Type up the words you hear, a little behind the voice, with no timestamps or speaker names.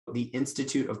the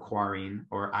Institute of Quarrying,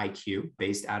 or IQ,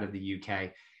 based out of the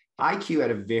UK. IQ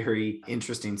had a very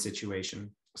interesting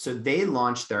situation. So they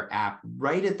launched their app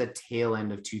right at the tail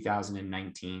end of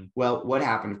 2019. Well, what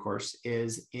happened, of course,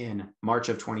 is in March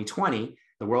of 2020,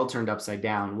 the world turned upside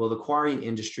down. Well, the quarrying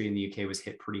industry in the UK was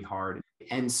hit pretty hard.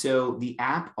 And so the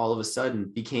app all of a sudden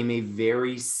became a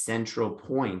very central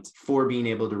point for being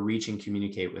able to reach and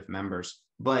communicate with members.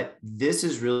 But this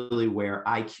is really where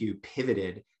IQ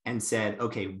pivoted and said,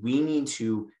 okay, we need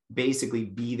to basically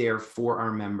be there for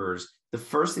our members. The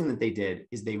first thing that they did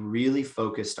is they really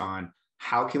focused on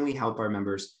how can we help our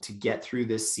members to get through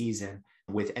this season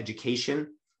with education,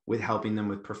 with helping them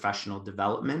with professional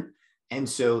development. And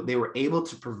so they were able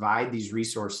to provide these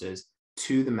resources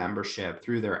to the membership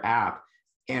through their app.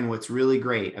 And what's really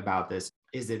great about this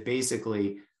is that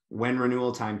basically when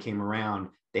renewal time came around,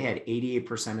 they had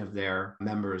 88% of their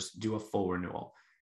members do a full renewal.